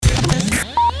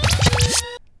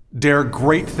Dare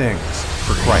great things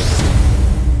for Christ.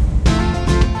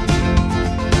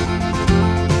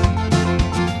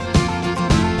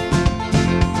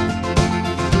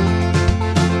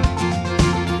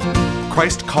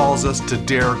 Christ calls us to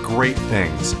dare great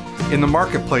things. In the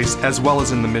marketplace, as well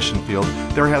as in the mission field,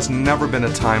 there has never been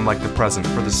a time like the present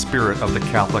for the spirit of the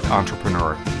Catholic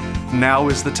entrepreneur. Now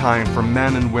is the time for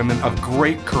men and women of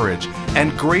great courage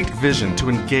and great vision to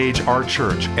engage our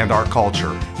church and our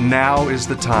culture. Now is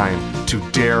the time to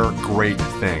dare great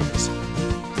things.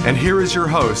 And here is your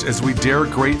host as we dare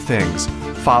great things,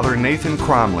 Father Nathan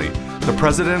Cromley, the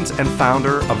president and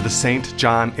founder of the St.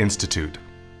 John Institute.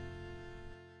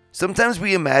 Sometimes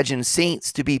we imagine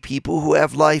saints to be people who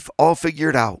have life all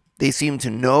figured out. They seem to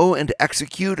know and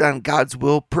execute on God's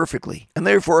will perfectly, and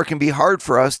therefore it can be hard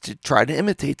for us to try to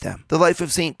imitate them. The life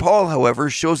of St. Paul,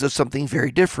 however, shows us something very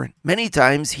different. Many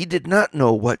times he did not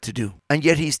know what to do, and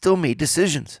yet he still made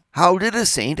decisions. How did a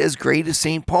saint as great as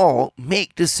St. Paul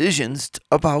make decisions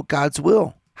about God's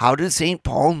will? How did St.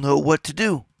 Paul know what to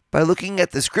do? By looking at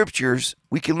the scriptures,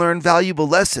 we can learn valuable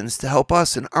lessons to help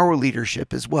us in our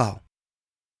leadership as well.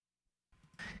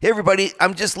 Hey everybody,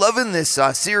 I'm just loving this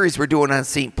series we're doing on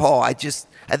St. Paul. I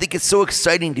think it's so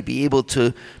exciting to be able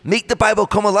to make the Bible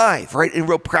come alive, right, in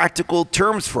real practical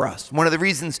terms for us. One of the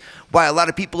reasons why a lot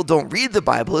of people don't read the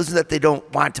Bible isn't that they don't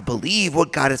want to believe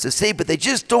what God has to say, but they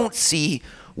just don't see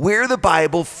where the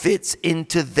Bible fits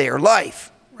into their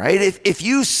life, right? If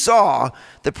you saw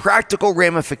the practical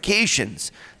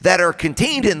ramifications that are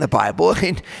contained in the Bible,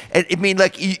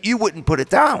 you wouldn't put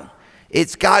it down.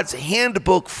 It's God's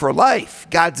handbook for life,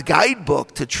 God's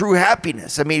guidebook to true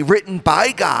happiness. Written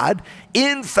by God,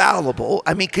 infallible,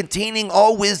 containing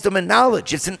all wisdom and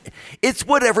knowledge. It's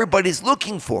what everybody's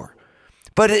looking for.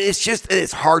 But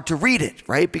it's hard to read it,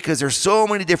 right? Because there's so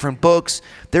many different books.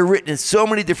 They're written in so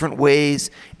many different ways.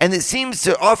 And it seems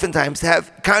to oftentimes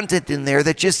have content in there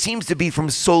that just seems to be from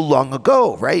so long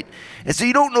ago, right? And so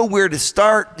you don't know where to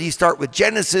start. You start with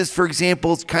Genesis, for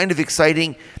example. It's kind of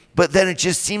exciting. But then it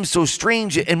just seems so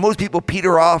strange, and most people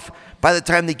peter off by the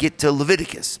time they get to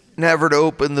Leviticus, never to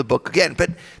open the book again.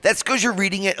 But that's because you're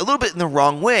reading it a little bit in the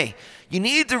wrong way. You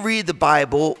need to read the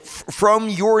Bible from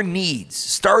your needs,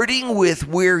 starting with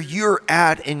where you're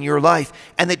at in your life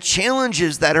and the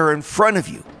challenges that are in front of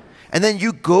you. And then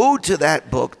you go to that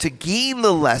book to gain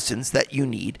the lessons that you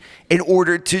need in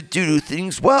order to do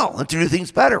things well and to do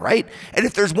things better, right? And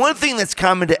if there's one thing that's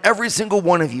common to every single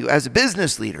one of you as a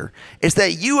business leader, it's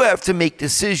that you have to make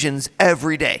decisions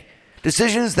every day.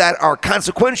 Decisions that are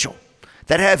consequential,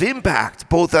 that have impact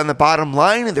both on the bottom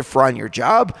line and therefore on your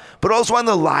job, but also on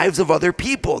the lives of other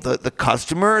people, the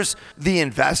customers, the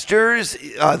investors,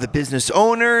 the business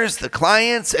owners, the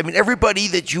clients, everybody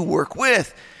that you work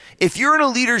with. If you're in a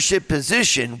leadership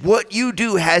position, what you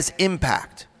do has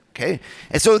impact, okay?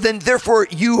 And so then, therefore,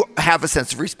 you have a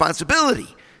sense of responsibility.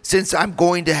 Since I'm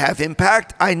going to have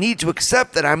impact, I need to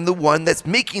accept that I'm the one that's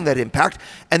making that impact,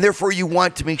 and therefore you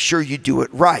want to make sure you do it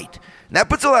right. And that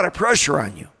puts a lot of pressure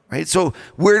on you, right? So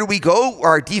where do we go?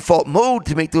 Our default mode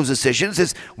to make those decisions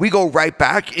is we go right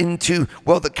back into,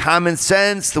 the common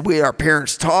sense, the way our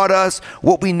parents taught us,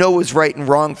 what we know is right and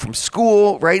wrong from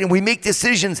school, right? And we make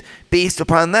decisions based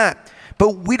upon that.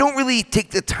 But we don't really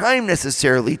take the time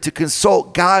necessarily to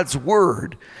consult God's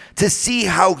word to see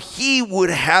how he would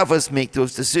have us make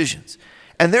those decisions.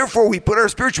 And therefore, we put our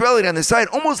spirituality on the side,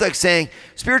 almost like saying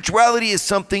spirituality is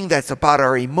something that's about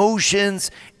our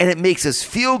emotions and it makes us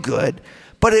feel good.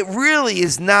 But it really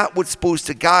is not what's supposed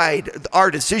to guide our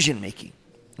decision making.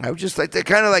 I would just like to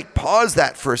kind of pause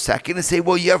that for a second and say,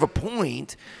 well, you have a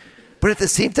point. But at the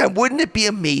same time, wouldn't it be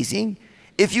amazing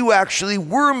if you actually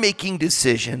were making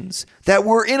decisions that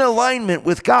were in alignment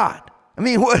with God?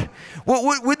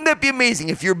 Wouldn't that be amazing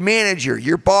if your manager,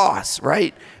 your boss,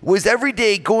 right, was every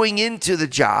day going into the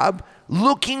job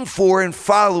looking for and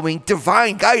following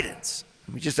divine guidance?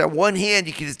 Just on one hand,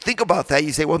 you can just think about that.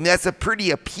 You say, that's a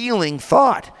pretty appealing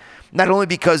thought. Not only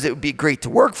because it would be great to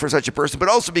work for such a person, but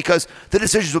also because the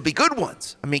decisions will be good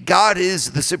ones. God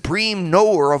is the supreme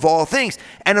knower of all things.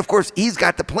 And of course, he's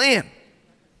got the plan.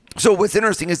 So what's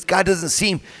interesting is God doesn't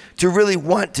seem to really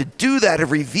want to do that or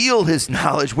reveal his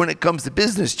knowledge when it comes to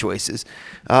business choices.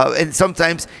 And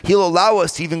sometimes he'll allow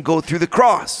us to even go through the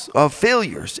cross of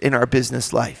failures in our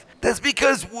business life. That's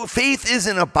because faith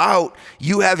isn't about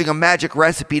you having a magic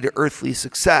recipe to earthly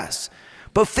success.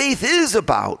 But faith is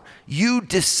about you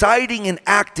deciding and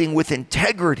acting with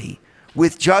integrity,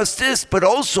 with justice, but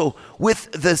also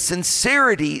with the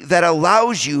sincerity that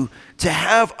allows you to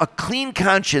have a clean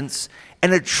conscience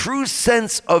and a true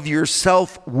sense of your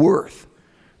self-worth.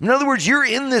 In other words, you're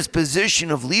in this position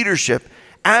of leadership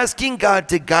asking God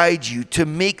to guide you to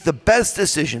make the best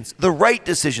decisions, the right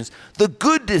decisions, the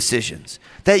good decisions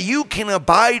that you can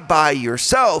abide by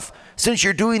yourself, since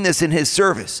you're doing this in his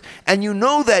service. And you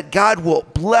know that God will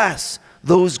bless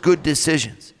those good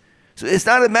decisions. So it's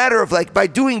not a matter of like, by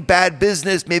doing bad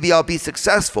business, maybe I'll be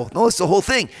successful. No, it's the whole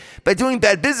thing. By doing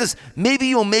bad business, maybe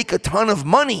you'll make a ton of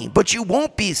money, but you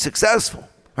won't be successful.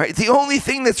 Right? The only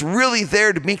thing that's really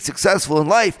there to make successful in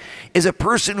life is a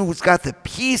person who's got the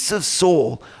peace of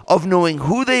soul of knowing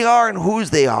who they are and whose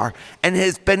they are, and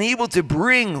has been able to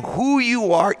bring who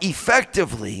you are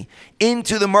effectively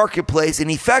into the marketplace and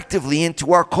effectively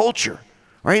into our culture.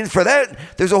 Right? And for that,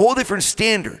 there's a whole different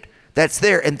standard that's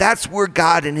there, and that's where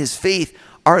God and his faith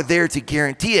are there to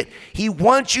guarantee it. He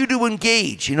wants you to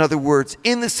engage, in other words,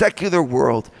 in the secular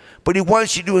world, but he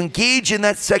wants you to engage in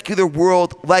that secular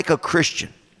world like a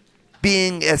Christian,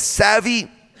 being as savvy,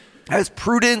 as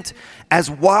prudent, as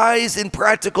wise in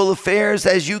practical affairs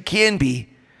as you can be,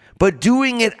 but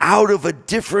doing it out of a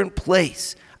different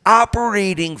place,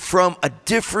 operating from a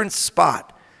different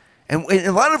spot. And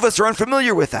a lot of us are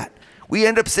unfamiliar with that. We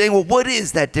end up saying, well, what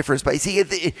is that difference? But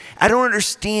see, I don't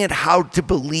understand how to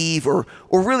believe or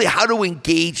really how to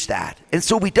engage that. And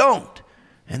so we don't.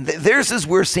 And this is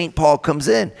where St. Paul comes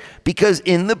in. Because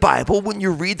in the Bible, when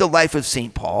you read the life of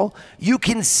St. Paul, you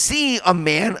can see a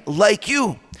man like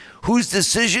you, whose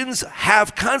decisions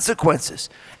have consequences,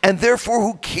 and therefore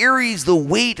who carries the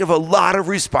weight of a lot of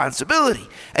responsibility.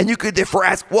 And you could therefore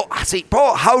ask, well, St.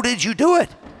 Paul, how did you do it?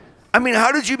 I mean,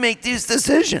 how did you make these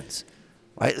decisions?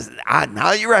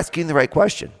 Now you're asking the right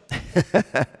question.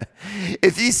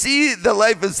 If you see the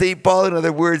life of St. Paul, in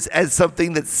other words, as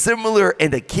something that's similar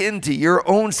and akin to your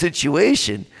own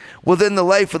situation, well, then the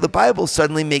life of the Bible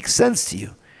suddenly makes sense to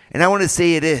you. And I want to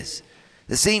say it is.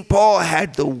 That St. Paul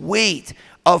had the weight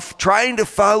of trying to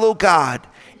follow God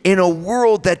in a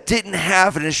world that didn't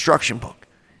have an instruction book.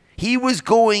 He was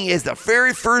going as the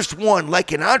very first one,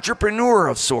 like an entrepreneur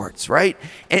of sorts, right?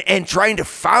 And trying to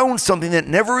found something that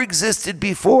never existed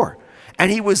before. And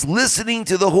he was listening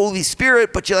to the Holy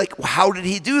Spirit, but you're like, well, how did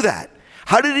he do that?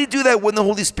 How did he do that when the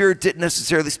Holy Spirit didn't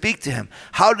necessarily speak to him?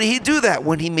 How did he do that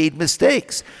when he made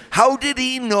mistakes? How did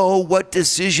he know what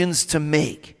decisions to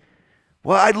make?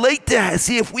 Well, I'd like to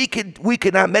see if we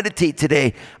could meditate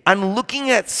today on looking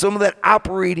at some of that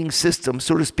operating system,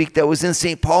 so to speak, that was in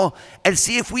St. Paul, and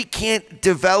see if we can't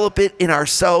develop it in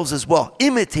ourselves as well.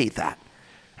 Imitate that.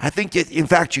 I think that, in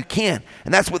fact, you can.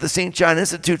 And that's what the St. John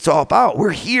Institute's all about. We're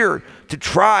here to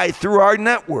try, through our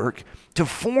network, to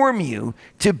form you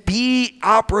to be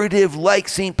operative like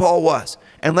St. Paul was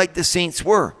and like the saints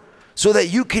were, so that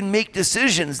you can make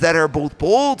decisions that are both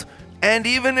bold and,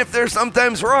 even if they're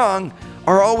sometimes wrong,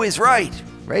 are always right?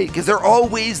 Because they're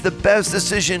always the best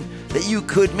decision that you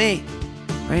could make,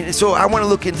 right? And so I want to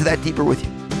look into that deeper with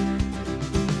you.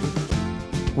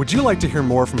 Would you like to hear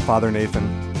more from Father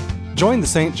Nathan? Join the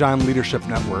St. John Leadership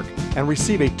Network and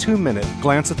receive a 2-minute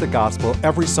glance at the gospel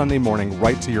every Sunday morning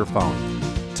right to your phone.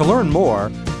 To learn more,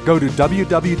 go to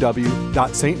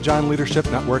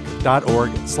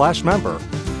www.stjohnleadershipnetwork.org/member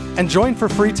and join for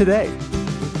free today.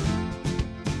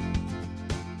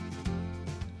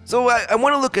 So I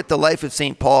want to look at the life of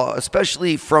St. Paul,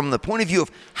 especially from the point of view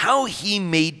of how he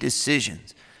made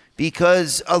decisions.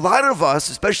 Because a lot of us,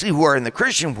 especially who are in the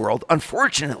Christian world,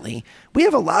 unfortunately, we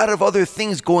have a lot of other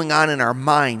things going on in our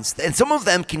minds, and some of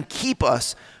them can keep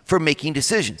us from making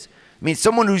decisions. I mean,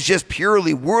 someone who's just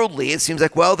purely worldly, it seems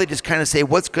like, well, they just kind of say,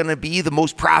 what's going to be the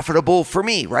most profitable for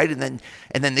me, right? And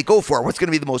then they go for it. What's going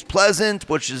to be the most pleasant,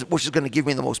 which is going to give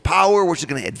me the most power, which is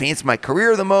going to advance my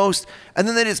career the most, and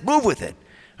then they just move with it.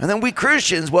 And then we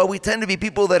Christians, well, we tend to be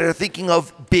people that are thinking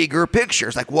of bigger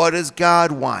pictures, like, what does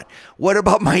God want? What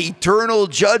about my eternal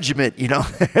judgment? You know,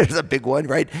 there's a big one,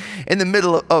 right? In the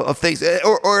middle of things.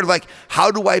 Or like, how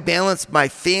do I balance my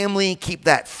family, keep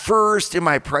that first in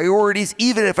my priorities,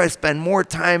 even if I spend more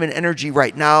time and energy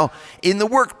right now in the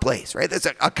workplace, right? That's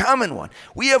a common one.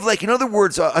 We have, like, in other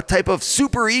words, a type of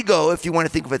superego, if you want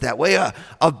to think of it that way, a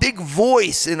big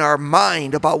voice in our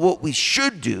mind about what we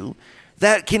should do,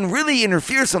 that can really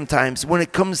interfere sometimes when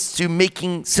it comes to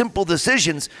making simple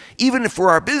decisions, even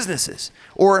for our businesses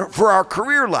or for our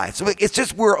career lives. So it's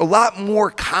just, we're a lot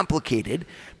more complicated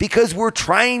because we're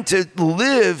trying to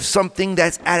live something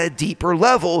that's at a deeper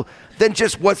level than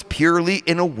just what's purely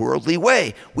in a worldly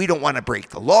way. We don't want to break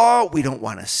the law. We don't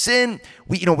want to sin.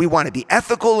 We want to be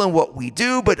ethical in what we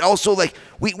do, but also, like,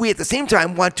 we at the same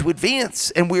time want to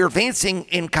advance, and we're advancing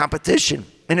in competition,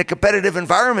 in a competitive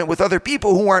environment with other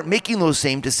people who aren't making those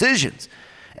same decisions.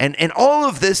 And all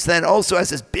of this then also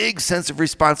has this big sense of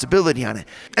responsibility on it.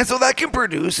 And so that can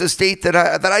produce a state that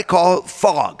I call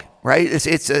fog. right?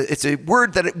 It's a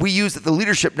word that we use at the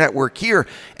Leadership Network here.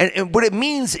 And what it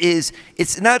means is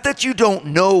it's not that you don't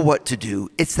know what to do.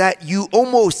 It's that you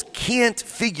almost can't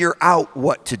figure out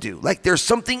what to do. Like there's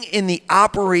something in the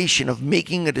operation of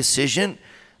making a decision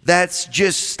that's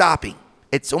just stopping.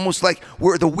 It's almost like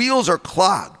where the wheels are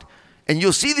clogged. And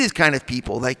you'll see these kind of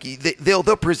people, like they'll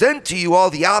present to you all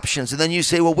the options, and then you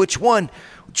say, well, which one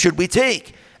should we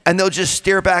take? And they'll just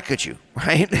stare back at you,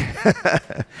 right?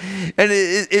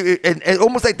 and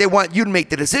almost like they want you to make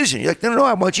the decision. You're like, no,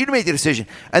 I want you to make the decision.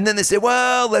 And then they say,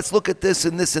 well, let's look at this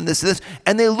and this and this and this.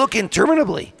 And they look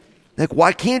interminably. Like,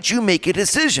 why can't you make a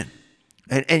decision?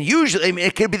 And usually, I mean,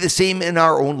 it could be the same in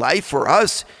our own life for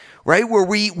us, right? Where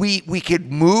we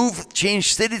could move,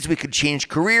 change cities, we could change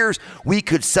careers, we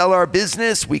could sell our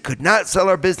business, we could not sell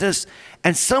our business.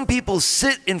 And some people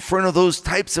sit in front of those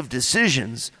types of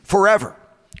decisions forever,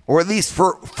 or at least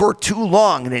for too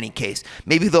long in any case.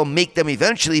 Maybe they'll make them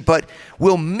eventually, but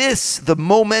we'll miss the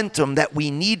momentum that we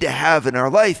need to have in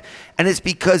our life. And it's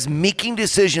because making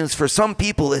decisions for some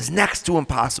people is next to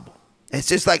impossible. It's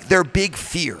just like their big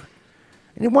fear.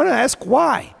 And you want to ask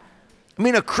why? I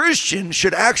mean, a Christian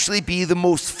should actually be the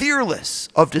most fearless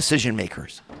of decision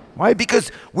makers. Why?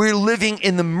 Because we're living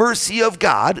in the mercy of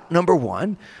God, number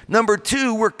one. Number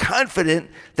two, we're confident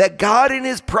that God in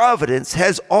his providence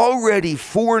has already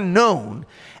foreknown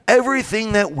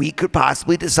everything that we could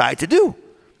possibly decide to do.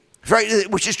 Right?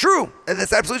 Which is true.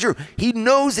 That's absolutely true. He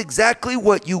knows exactly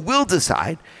what you will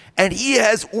decide, and he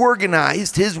has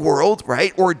organized his world,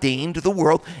 right? Ordained the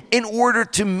world in order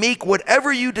to make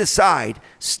whatever you decide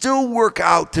still work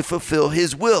out to fulfill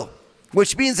his will.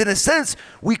 Which means, in a sense,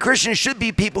 we Christians should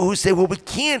be people who say, well, we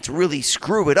can't really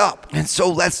screw it up. And so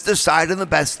let's decide on the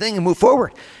best thing and move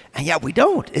forward. And yet we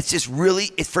don't. It's just really,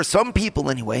 for some people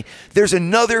anyway, there's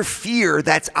another fear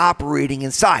that's operating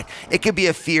inside. It could be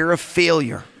a fear of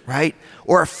failure, right?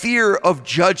 Or a fear of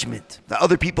judgment, that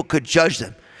other people could judge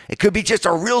them. It could be just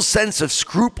a real sense of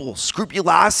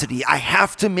scrupulosity. I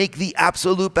have to make the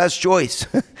absolute best choice.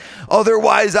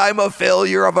 Otherwise, I'm a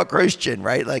failure of a Christian,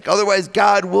 right? Like, otherwise,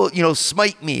 God will,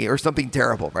 smite me or something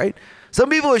terrible, right? Some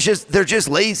people they're just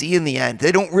lazy in the end.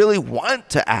 They don't really want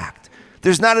to act.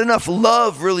 There's not enough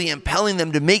love really impelling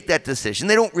them to make that decision.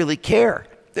 They don't really care.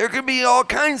 There could be all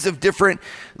kinds of different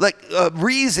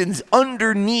reasons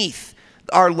underneath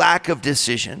our lack of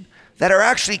decision that are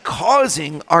actually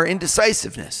causing our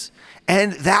indecisiveness.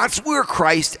 And that's where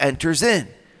Christ enters in.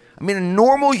 I mean, a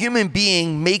normal human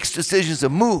being makes decisions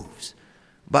and moves.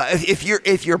 But if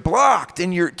you're blocked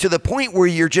and you're to the point where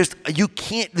you're just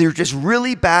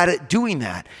really bad at doing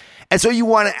that. And so you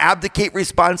want to abdicate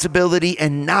responsibility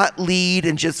and not lead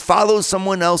and just follow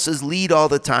someone else's lead all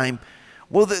the time.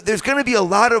 Well, there's going to be a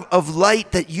lot of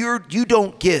light that you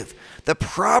don't give. The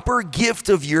proper gift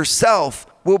of yourself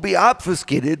will be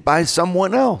obfuscated by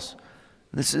someone else.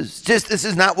 This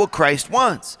is not what Christ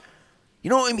wants.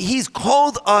 He's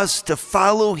called us to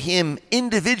follow him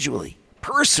individually,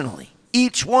 personally,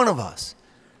 each one of us.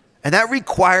 And that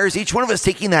requires each one of us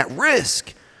taking that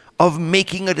risk of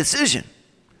making a decision.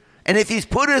 And if he's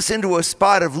put us into a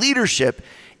spot of leadership,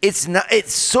 it's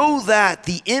so that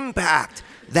the impact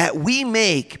that we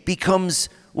make becomes,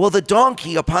 the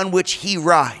donkey upon which he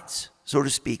rides, so to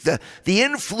speak. The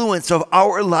influence of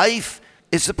our life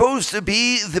is supposed to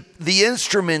be the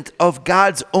instrument of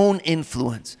God's own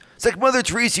influence. It's like Mother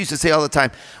Teresa used to say all the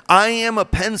time, I am a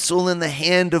pencil in the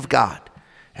hand of God,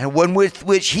 and one with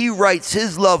which he writes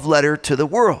his love letter to the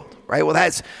world. Right?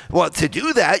 Well, to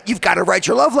do that, you've got to write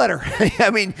your love letter. I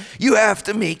mean, you have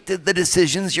to make the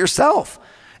decisions yourself.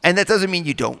 And that doesn't mean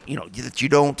you don't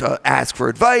ask for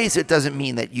advice. It doesn't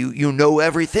mean that you know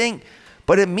everything.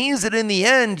 But it means that in the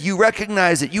end, you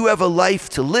recognize that you have a life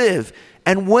to live.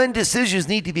 And when decisions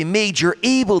need to be made, you're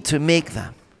able to make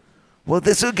them. Well,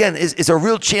 this, again, is a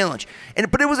real challenge.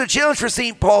 But it was a challenge for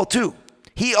St. Paul, too.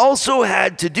 He also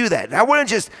had to do that. And I want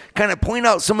to just kind of point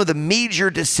out some of the major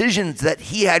decisions that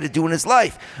he had to do in his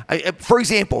life. For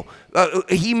example,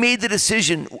 he made the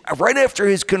decision right after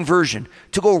his conversion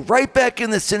to go right back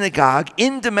in the synagogue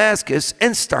in Damascus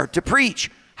and start to preach.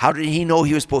 How did he know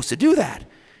he was supposed to do that?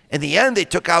 In the end, they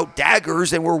took out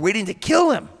daggers and were waiting to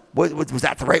kill him. Was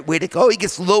that the right way to go? He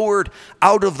gets lowered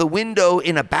out of the window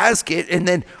in a basket and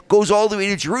then goes all the way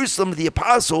to Jerusalem to the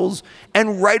apostles.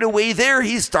 And right away there,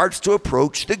 he starts to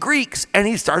approach the Greeks and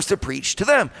he starts to preach to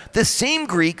them. The same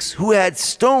Greeks who had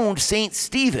stoned St.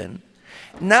 Stephen,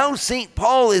 now St.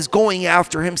 Paul is going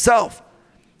after himself.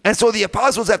 And so the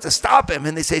apostles have to stop him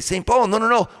and they say, St. Paul,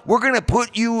 no, we're going to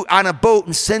put you on a boat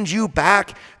and send you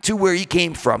back to where you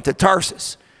came from, to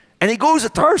Tarsus. And he goes to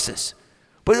Tarsus.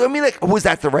 But I mean, was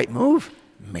that the right move?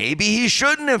 Maybe he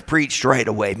shouldn't have preached right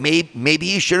away. Maybe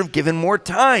he should have given more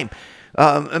time.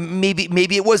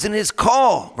 Maybe it wasn't his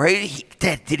call, right?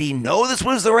 Did he know this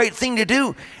was the right thing to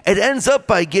do? It ends up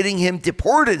by getting him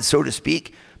deported, so to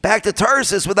speak, back to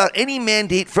Tarsus without any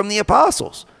mandate from the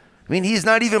apostles. I mean, he's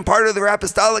not even part of their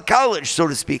apostolic college, so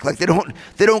to speak. Like they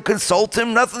don't consult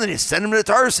him, nothing. They just send him to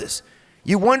Tarsus.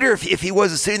 You wonder if he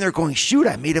wasn't sitting there going, shoot,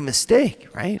 I made a mistake,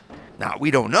 right? Now,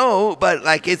 we don't know, but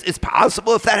like it's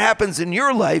possible if that happens in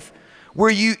your life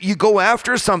where you go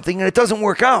after something and it doesn't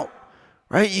work out.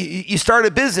 Right? You start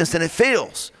a business and it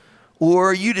fails.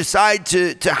 Or you decide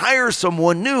to hire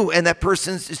someone new and that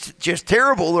person's just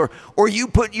terrible. Or you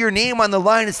put your name on the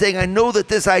line and saying, I know that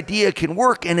this idea can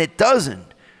work, and it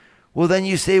doesn't. Well, then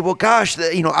you say, well, gosh,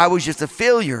 I was just a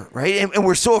failure, right? And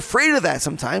we're so afraid of that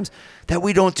sometimes that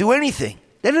we don't do anything.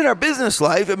 Then in our business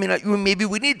life, I mean, maybe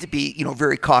we need to be,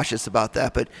 very cautious about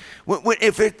that. But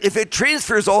if it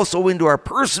transfers also into our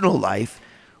personal life,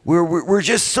 we're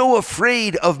just so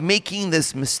afraid of making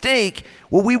this mistake,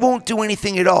 well, we won't do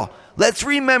anything at all. Let's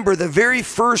remember the very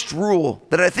first rule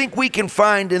that I think we can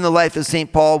find in the life of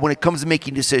St. Paul when it comes to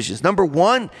making decisions. Number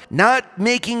one, not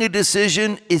making a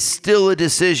decision is still a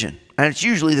decision, and it's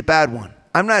usually the bad one.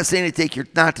 I'm not saying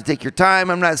not to take your time.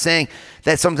 I'm not saying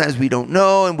that sometimes we don't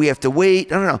know and we have to wait.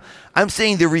 No. I'm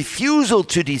saying the refusal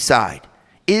to decide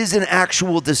is an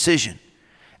actual decision.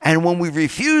 And when we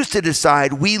refuse to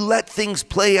decide, we let things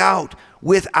play out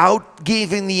without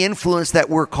giving the influence that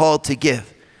we're called to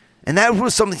give. And that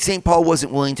was something St. Paul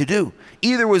wasn't willing to do.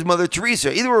 Either was Mother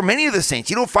Teresa. Either were many of the saints.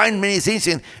 You don't find many saints,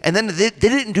 and then they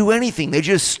didn't do anything. They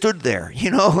just stood there,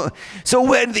 So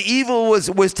when the evil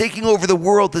was taking over the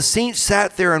world, the saints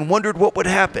sat there and wondered what would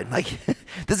happen. Like,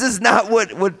 this is not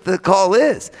what the call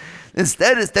is.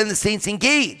 Instead, it's then the saints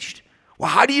engaged.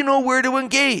 Well, how do you know where to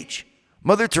engage?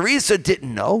 Mother Teresa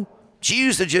didn't know. She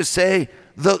used to just say,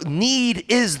 the need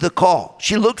is the call.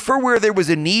 She looked for where there was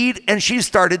a need and she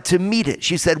started to meet it.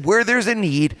 She said, where there's a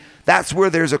need, that's where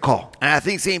there's a call. And I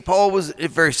think St. Paul was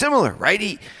very similar,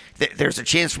 right? There's a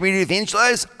chance for me to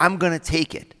evangelize, I'm going to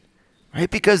take it,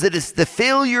 right? Because it is the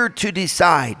failure to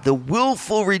decide, the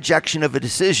willful rejection of a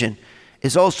decision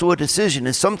is also a decision.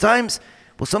 And sometimes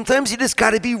you just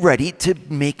got to be ready to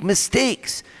make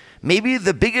mistakes. Maybe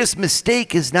the biggest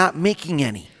mistake is not making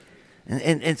any.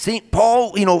 And St.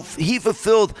 Paul, he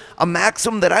fulfilled a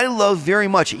maxim that I love very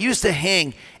much. It used to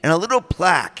hang in a little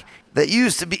plaque that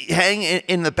used to be hang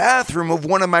in the bathroom of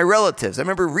one of my relatives. I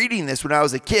remember reading this when I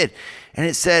was a kid, and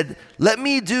it said, let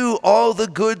me do all the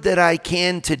good that I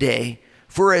can today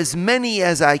for as many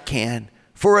as I can,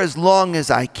 for as long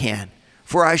as I can,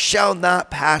 for I shall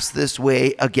not pass this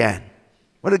way again.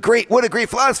 What a great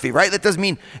philosophy, right? That doesn't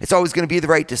mean it's always going to be the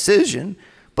right decision,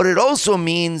 but it also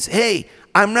means, hey,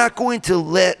 I'm not going to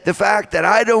let the fact that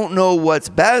I don't know what's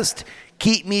best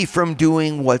keep me from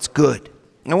doing what's good.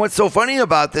 And what's so funny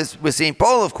about this with St.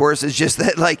 Paul, of course, is just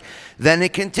that, then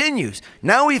it continues.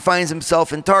 Now he finds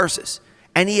himself in Tarsus,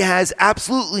 and he has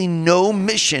absolutely no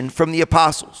mission from the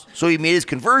apostles. So he made his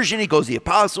conversion, he goes to the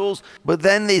apostles, but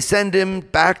then they send him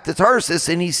back to Tarsus,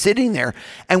 and he's sitting there.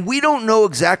 And we don't know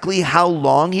exactly how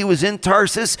long he was in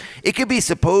Tarsus. It could be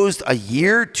supposed a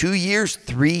year, 2 years,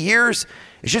 3 years.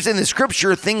 It's just in the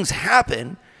scripture, things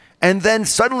happen. And then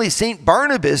suddenly St.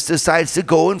 Barnabas decides to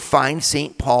go and find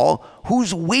St. Paul,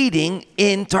 who's waiting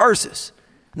in Tarsus.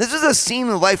 This is a scene in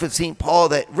the life of St. Paul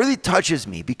that really touches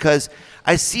me because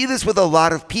I see this with a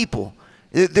lot of people.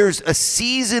 There's a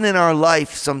season in our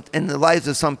life, in the lives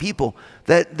of some people,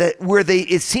 that where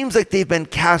it seems like they've been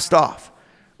cast off.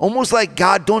 Almost like,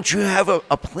 God, don't you have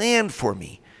a plan for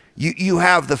me? You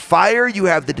have the fire, you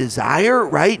have the desire,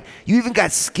 right? You even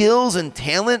got skills and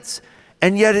talents,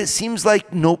 and yet it seems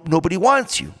like nobody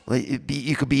wants you.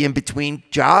 You could be in between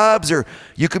jobs, or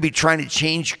you could be trying to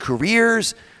change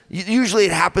careers. Usually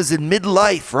it happens in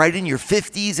midlife, right? In your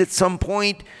 50s at some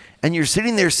point, and you're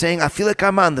sitting there saying, I feel like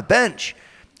I'm on the bench.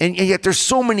 And yet there's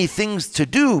so many things to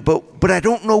do, but I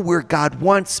don't know where God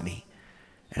wants me.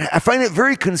 And I find it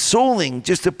very consoling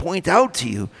just to point out to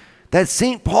you that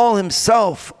St. Paul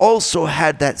himself also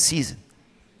had that season.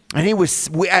 And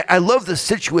I love to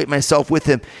situate myself with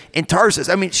him in Tarsus.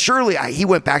 I mean, surely he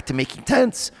went back to making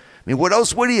tents. I mean, what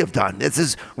else would he have done? This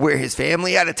is where his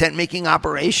family had a tent making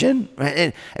operation. Right?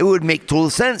 And it would make total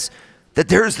sense that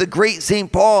there's the great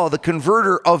St. Paul, the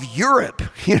converter of Europe,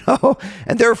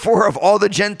 and therefore of all the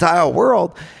Gentile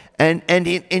world. And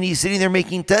he's sitting there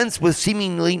making tents with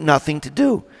seemingly nothing to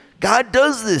do. God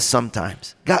does this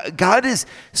sometimes. God is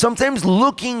sometimes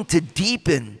looking to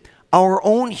deepen our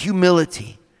own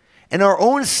humility and our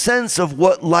own sense of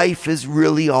what life is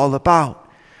really all about.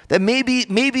 That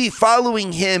maybe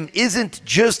following him isn't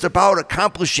just about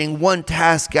accomplishing one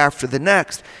task after the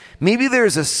next. Maybe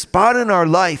there's a spot in our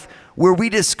life where we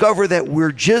discover that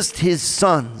we're just his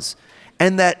sons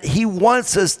and that he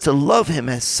wants us to love him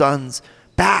as sons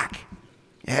back.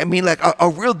 I mean, like a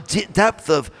real depth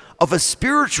of a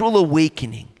spiritual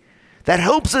awakening that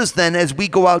helps us then as we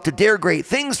go out to dare great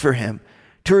things for him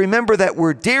to remember that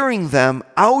we're daring them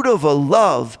out of a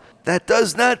love that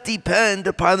does not depend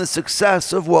upon the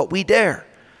success of what we dare.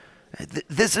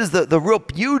 This is the real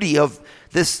beauty of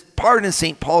this part in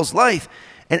St. Paul's life.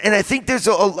 And I think there's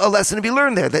a lesson to be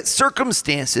learned there, that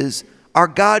circumstances are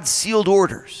God's sealed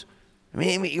orders. I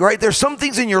mean, right? There's some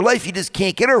things in your life you just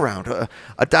can't get around. A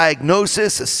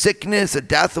diagnosis, a sickness, a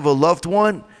death of a loved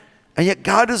one. And yet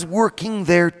God is working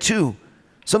there too.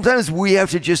 Sometimes we have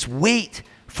to just wait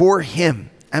for him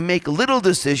and make little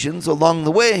decisions along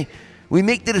the way. We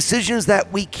make the decisions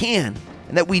that we can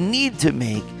and that we need to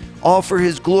make, all for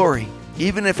his glory,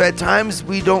 even if at times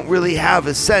we don't really have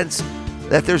a sense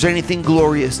that there's anything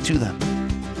glorious to them.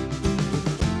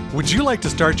 Would you like to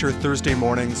start your Thursday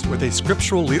mornings with a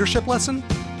scriptural leadership lesson?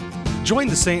 Join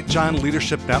the St. John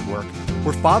Leadership Network,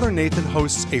 where Father Nathan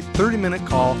hosts a 30-minute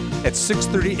call at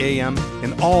 6:30 a.m.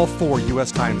 in all 4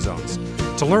 U.S. time zones.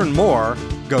 To learn more,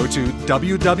 go to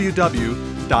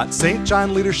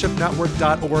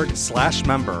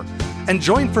www.stjohnleadershipnetwork.org/member and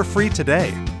join for free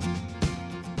today.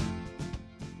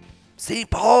 St.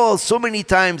 Paul, so many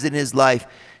times in his life,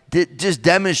 just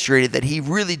demonstrated that he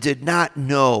really did not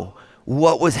know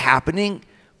what was happening,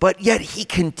 but yet he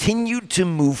continued to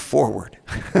move forward.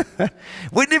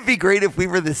 Wouldn't it be great if we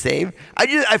were the same?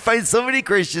 I find so many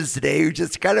Christians today who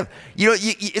just kind of,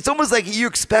 it's almost like you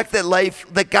expect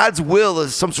that God's will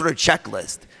is some sort of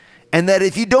checklist. And that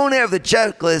if you don't have the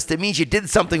checklist, it means you did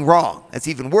something wrong. That's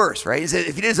even worse, right?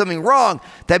 If you did something wrong,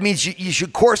 that means you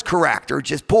should course correct or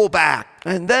just pull back.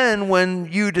 And then when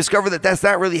you discover that that's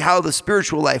not really how the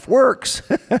spiritual life works,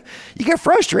 you get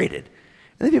frustrated.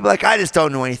 And then people are like, I just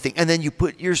don't know anything. And then you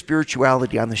put your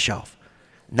spirituality on the shelf.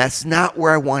 And that's not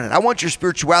where I want it. I want your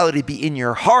spirituality to be in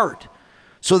your heart,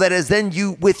 so that as then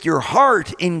you, with your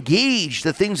heart, engage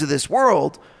the things of this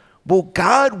world, well,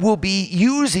 God will be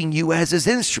using you as his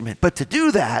instrument. But to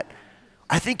do that,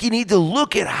 I think you need to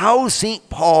look at how St.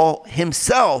 Paul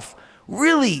himself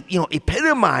really,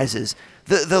 epitomizes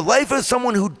the life of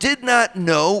someone who did not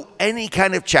know any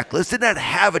kind of checklist, did not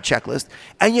have a checklist,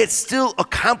 and yet still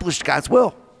accomplished God's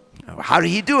will. How did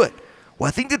he do it? Well,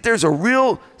 I think that there's a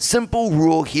real simple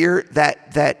rule here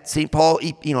that St. Paul,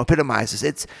 epitomizes.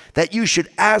 It's that you should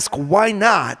ask why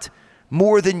not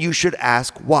more than you should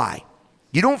ask why.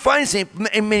 You don't find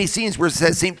in many scenes where it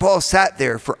says St. Paul sat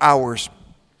there for hours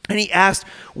and he asked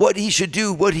what he should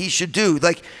do.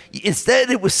 Like, instead,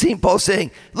 it was St. Paul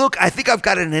saying, look, I think I've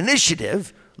got an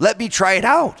initiative. Let me try it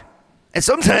out. And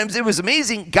sometimes it was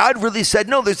amazing. God really said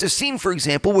no. There's a scene, for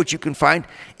example, which you can find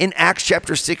in Acts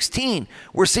chapter 16,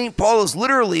 where St. Paul is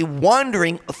literally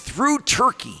wandering through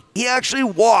Turkey. He actually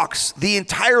walks the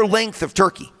entire length of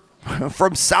Turkey,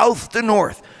 from south to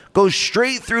north, goes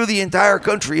straight through the entire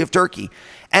country of Turkey.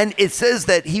 And it says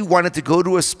that he wanted to go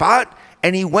to a spot,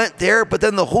 and he went there, but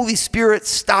then the Holy Spirit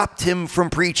stopped him from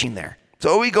preaching there.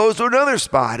 So he goes to another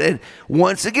spot, and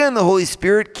once again, the Holy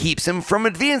Spirit keeps him from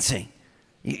advancing.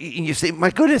 You say, my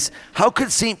goodness, how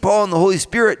could St. Paul and the Holy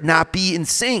Spirit not be in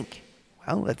sync?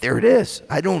 Well, there it is.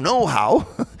 I don't know how,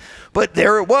 but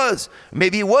there it was.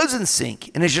 Maybe it was in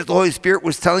sync, and it's just the Holy Spirit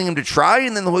was telling him to try,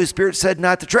 and then the Holy Spirit said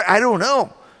not to try. I don't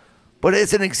know. But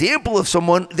it's an example of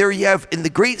someone, there you have in the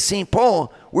great St.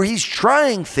 Paul, where he's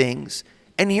trying things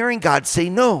and hearing God say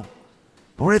no.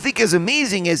 But what I think is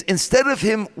amazing is instead of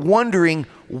him wondering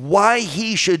why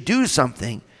he should do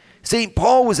something, St.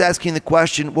 Paul was asking the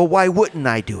question, well, why wouldn't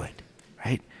I do it,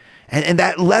 right? And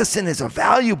that lesson is a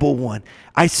valuable one.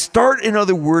 I start, in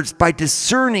other words, by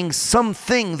discerning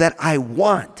something that I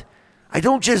want. I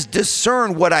don't just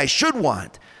discern what I should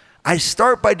want. I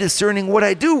start by discerning what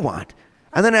I do want,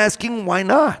 and then asking why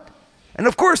not. And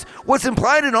of course, what's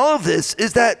implied in all of this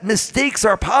is that mistakes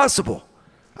are possible.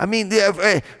 I mean,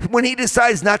 when he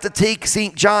decides not to take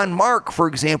St. John Mark, for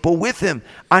example, with him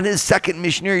on his second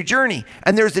missionary journey,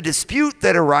 and there's a dispute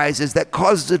that arises that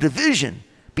causes a division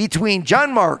between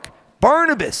John Mark,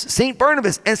 Barnabas, St.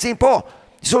 Barnabas, and St. Paul.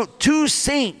 So 2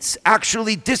 saints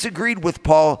actually disagreed with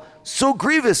Paul so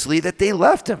grievously that they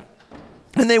left him,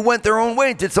 and they went their own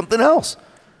way and did something else.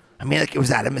 I mean, was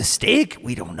that a mistake?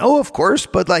 We don't know, of course,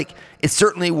 but it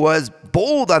certainly was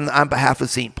bold on behalf of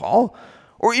St. Paul.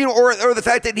 Or, or the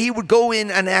fact that he would go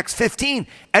in on Acts 15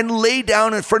 and lay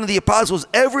down in front of the apostles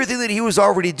everything that he was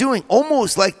already doing,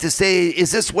 almost like to say,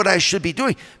 is this what I should be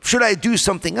doing? Should I do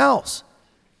something else?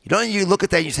 You look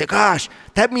at that and you say, gosh,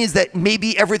 that means that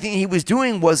maybe everything he was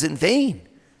doing was in vain.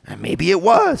 And maybe it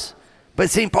was.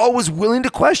 But St. Paul was willing to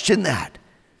question that.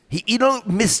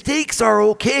 Mistakes are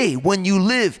okay when you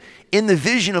live in the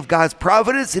vision of God's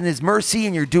providence and his mercy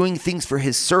and you're doing things for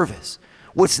his service.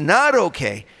 What's not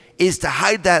okay is to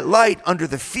hide that light under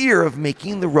the fear of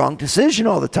making the wrong decision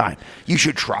all the time. You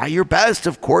should try your best,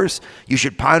 of course. You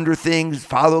should ponder things,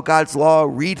 follow God's law,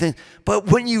 read things.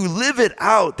 But when you live it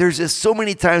out, there's just so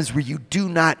many times where you do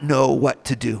not know what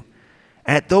to do.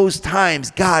 And at those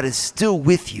times, God is still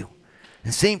with you.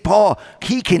 And St. Paul,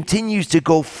 he continues to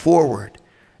go forward.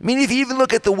 I mean, if you even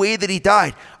look at the way that he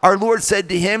died, our Lord said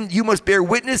to him, you must bear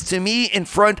witness to me in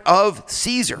front of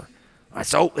Caesar.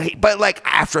 So, but like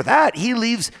after that, he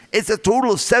leaves. It's a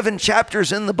total of 7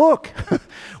 chapters in the book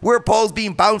where Paul's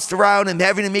being bounced around and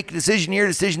having to make a decision here,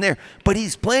 decision there. But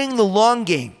he's playing the long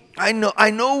game. I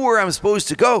know where I'm supposed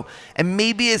to go. And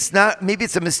maybe it's not, maybe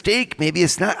it's a mistake. Maybe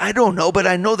it's not. I don't know. But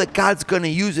I know that God's going to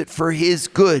use it for his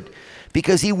good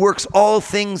because he works all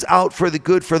things out for the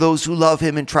good for those who love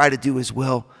him and try to do his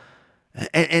will.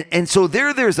 And so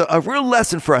there's a real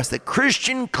lesson for us that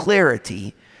Christian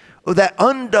clarity that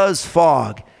undoes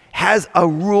fog has a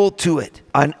rule to it.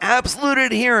 An absolute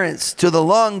adherence to the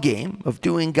long game of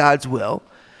doing God's will,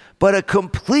 but a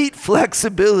complete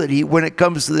flexibility when it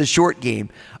comes to the short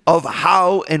game of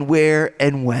how and where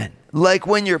and when. Like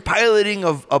when you're piloting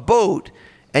a boat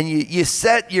and you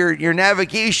set your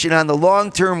navigation on the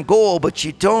long-term goal, but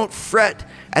you don't fret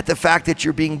at the fact that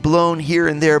you're being blown here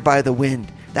and there by the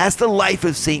wind. That's the life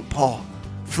of St. Paul.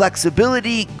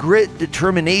 Flexibility, grit,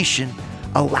 determination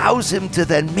allows him to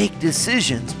then make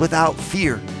decisions without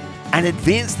fear and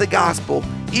advance the gospel,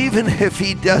 even if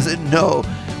he doesn't know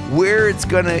where it's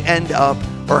going to end up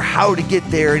or how to get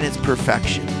there in its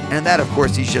perfection. And that, of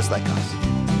course, he's just like us.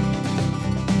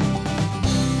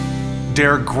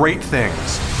 Dare great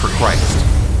things for Christ.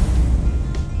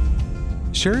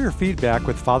 Share your feedback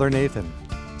with Father Nathan.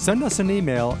 Send us an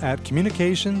email at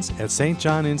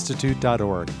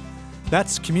communications@stjohninstitute.org.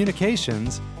 That's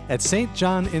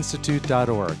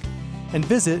communications@stjohninstitute.org. And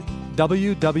visit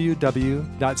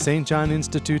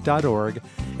www.stjohninstitute.org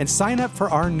and sign up for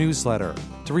our newsletter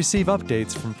to receive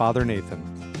updates from Father Nathan.